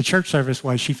 The church service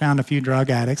was she found a few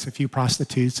drug addicts, a few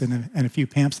prostitutes, and a few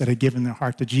pimps that had given their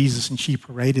heart to Jesus, and she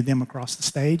paraded them across the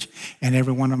stage, and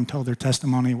every one of them told their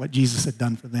testimony of what Jesus had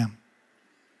done for them.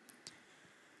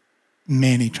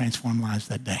 Many transformed lives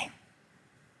that day.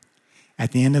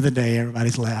 At the end of the day,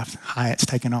 everybody's left. Hyatt's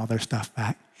taking all their stuff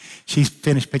back. She's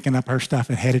finished picking up her stuff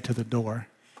and headed to the door,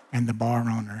 and the bar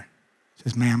owner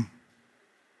says, ma'am,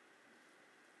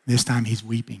 this time he's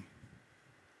weeping.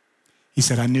 He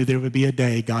said, I knew there would be a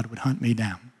day God would hunt me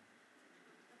down.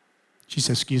 She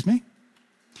said, excuse me?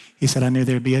 He said, I knew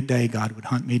there would be a day God would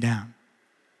hunt me down.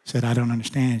 He said, I don't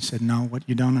understand. He said, no, what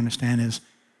you don't understand is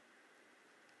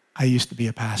I used to be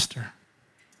a pastor.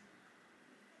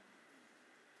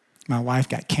 My wife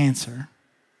got cancer,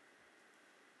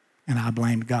 and I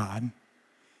blamed God.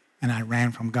 And I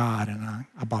ran from God, and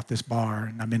I bought this bar,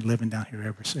 and I've been living down here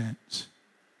ever since.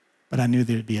 But I knew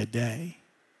there'd be a day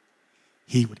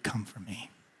he would come for me.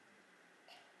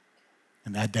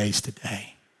 And that day's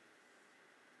today.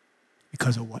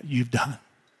 Because of what you've done,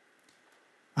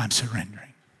 I'm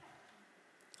surrendering.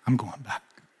 I'm going back.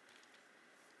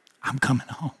 I'm coming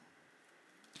home.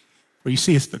 Where you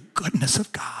see, it's the goodness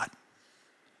of God.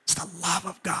 It's the love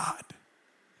of God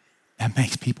that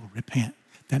makes people repent.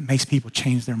 That makes people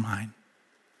change their mind.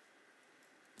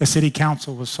 The city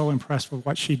council was so impressed with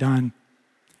what she done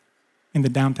in the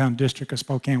downtown district of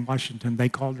Spokane, Washington. They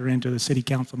called her into the city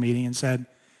council meeting and said,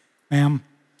 ma'am,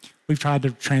 we've tried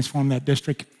to transform that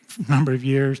district for a number of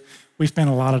years. We spent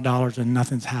a lot of dollars and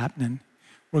nothing's happening.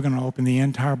 We're going to open the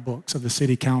entire books of the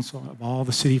city council of all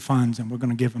the city funds, and we're going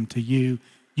to give them to you.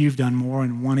 You've done more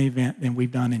in one event than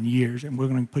we've done in years, and we're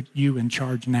going to put you in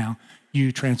charge now.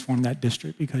 you transform that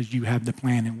district because you have the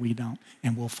plan and we don't,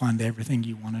 and we'll fund everything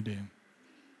you want to do.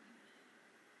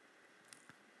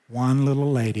 One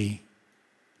little lady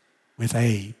with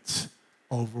AIDS,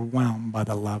 overwhelmed by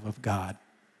the love of God,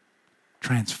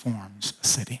 transforms a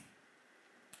city.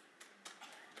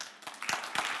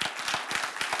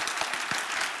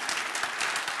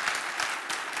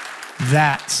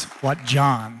 That's what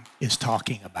John is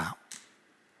talking about.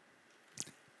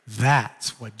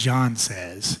 That's what John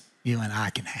says you and I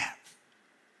can have.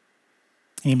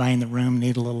 Anybody in the room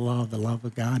need a little of the love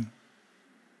of God?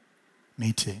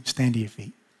 Me too. Stand to your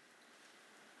feet.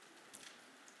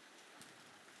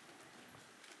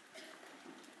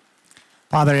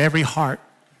 Father, every heart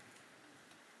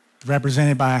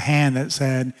represented by a hand that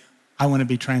said, I want to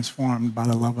be transformed by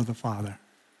the love of the Father.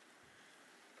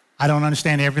 I don't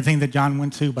understand everything that John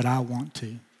went to, but I want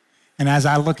to. And as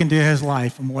I look into his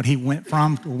life and what he went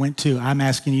from or went to, I'm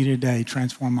asking you today,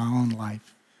 transform my own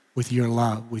life with your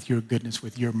love, with your goodness,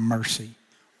 with your mercy.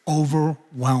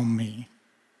 Overwhelm me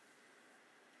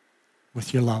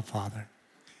with your love, Father.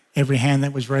 Every hand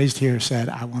that was raised here said,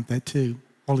 I want that too.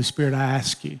 Holy Spirit, I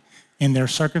ask you, in their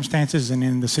circumstances and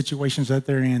in the situations that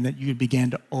they're in, that you begin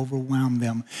to overwhelm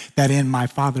them, that in my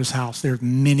Father's house, there's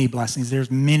many blessings, there's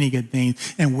many good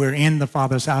things, and we're in the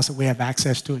Father's house and we have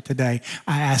access to it today.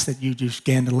 I ask that you just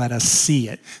begin to let us see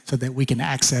it so that we can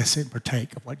access it and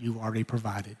partake of what you've already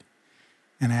provided.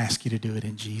 And I ask you to do it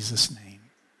in Jesus' name.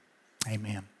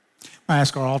 Amen. I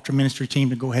ask our altar ministry team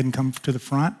to go ahead and come to the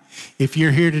front. If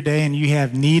you're here today and you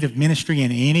have need of ministry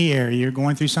in any area, you're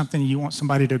going through something, you want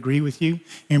somebody to agree with you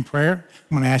in prayer,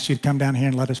 I'm going to ask you to come down here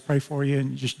and let us pray for you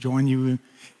and just join you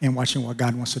in watching what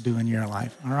God wants to do in your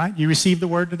life. All right? You received the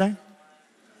word today?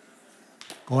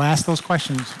 Go ask those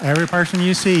questions. Every person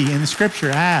you see in the scripture,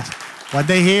 ask what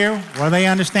they hear, what they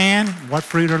understand, what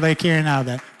fruit are they carrying out of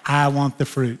that. I want the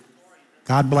fruit.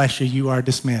 God bless you. You are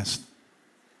dismissed.